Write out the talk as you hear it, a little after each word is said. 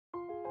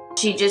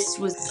She just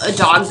was a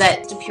dog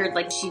that appeared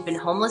like she'd been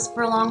homeless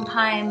for a long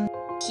time.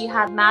 She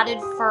had matted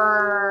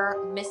fur,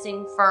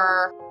 missing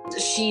fur.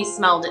 She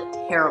smelled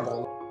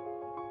terrible.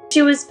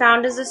 She was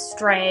found as a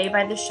stray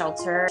by the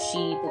shelter.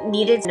 She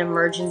needed an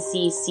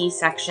emergency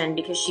C-section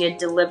because she had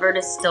delivered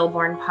a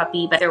stillborn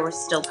puppy, but there were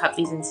still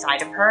puppies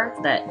inside of her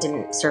that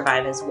didn't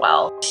survive as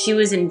well. She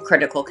was in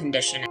critical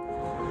condition.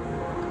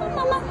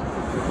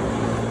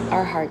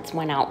 Our hearts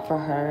went out for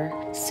her.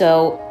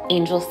 So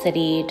Angel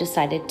City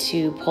decided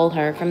to pull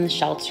her from the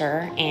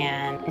shelter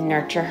and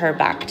nurture her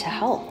back to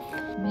health.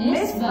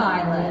 Miss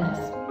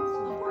Violet.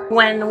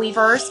 When we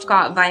first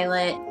got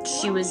Violet,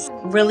 she was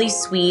really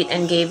sweet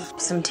and gave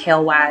some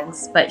tail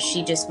wags, but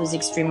she just was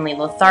extremely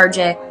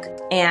lethargic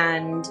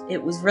and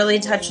it was really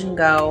touch and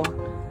go.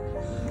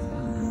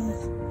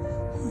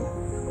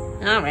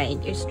 All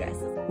right, you're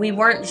stressed. We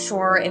weren't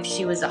sure if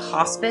she was a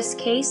hospice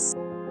case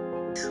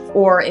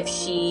or if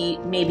she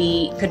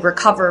maybe could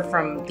recover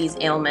from these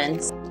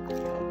ailments.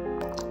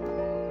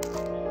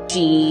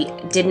 She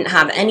didn't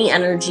have any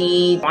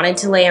energy, wanted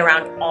to lay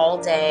around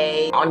all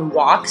day on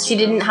walks. She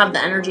didn't have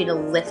the energy to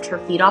lift her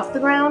feet off the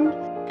ground.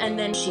 And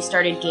then she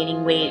started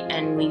gaining weight,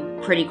 and we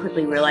pretty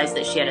quickly realized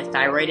that she had a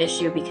thyroid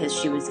issue because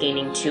she was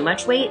gaining too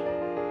much weight.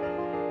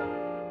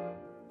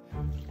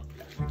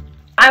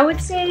 I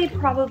would say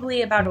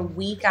probably about a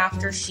week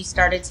after she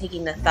started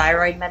taking the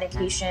thyroid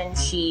medication,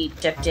 she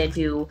shifted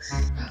to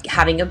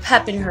having a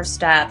pep in her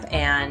step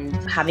and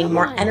having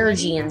more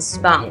energy and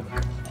spunk.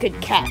 Good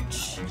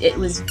catch. It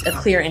was a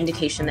clear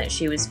indication that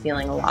she was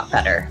feeling a lot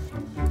better.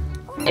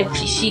 If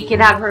she could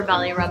have her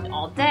belly rubbed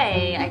all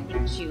day, I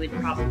think she would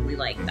probably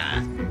like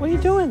that. What are you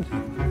doing?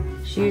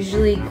 She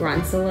usually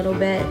grunts a little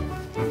bit,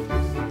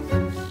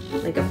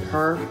 like a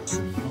purr.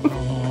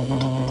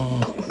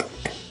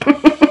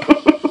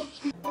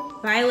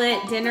 Violet,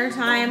 dinner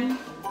time.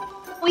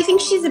 We think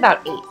she's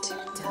about 8.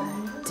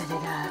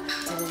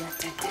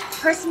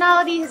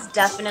 Personality has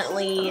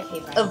definitely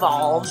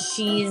evolved.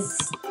 She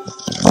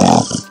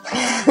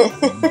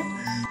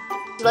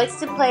likes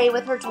to play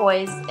with her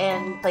toys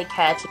and play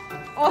catch.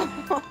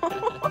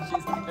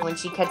 When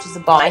she catches a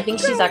ball, I think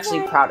she's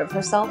actually proud of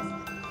herself.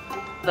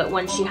 But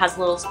when she has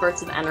little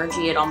spurts of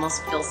energy, it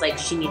almost feels like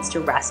she needs to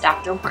rest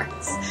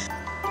afterwards.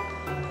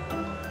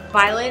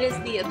 Violet is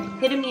the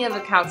epitome of a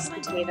couch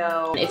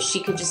potato. If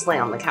she could just lay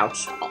on the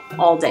couch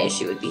all day,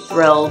 she would be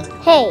thrilled.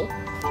 Hey,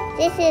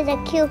 this is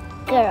a cute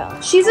girl.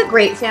 She's a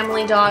great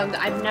family dog.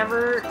 I've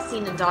never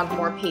seen a dog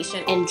more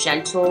patient and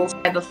gentle.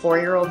 I have a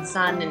 4-year-old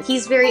son, and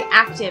he's very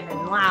active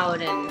and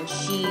loud, and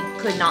she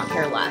could not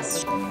care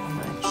less.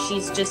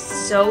 She's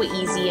just so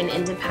easy and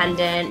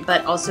independent,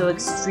 but also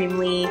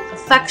extremely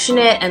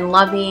affectionate and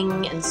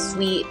loving and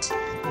sweet.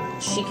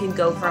 She can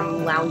go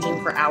from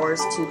lounging for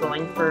hours to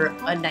going for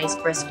a nice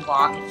brisk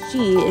walk.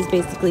 She is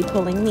basically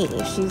pulling me.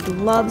 She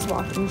loves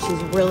walking.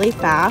 She's really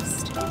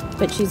fast,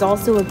 but she's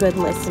also a good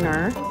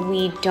listener.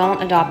 We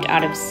don't adopt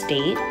out of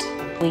state.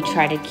 We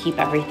try to keep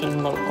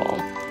everything local.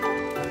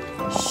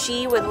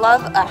 She would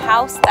love a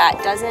house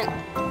that doesn't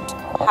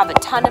have a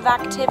ton of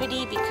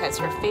activity because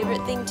her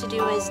favorite thing to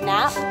do is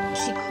nap.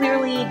 She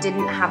clearly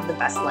didn't have the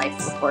best life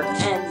before,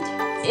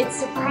 and it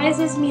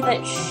surprises me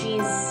that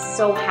she's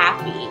so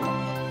happy.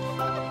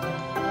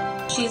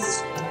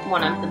 She's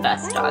one of the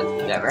best dogs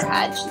we've ever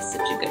had. She's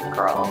such a good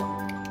girl.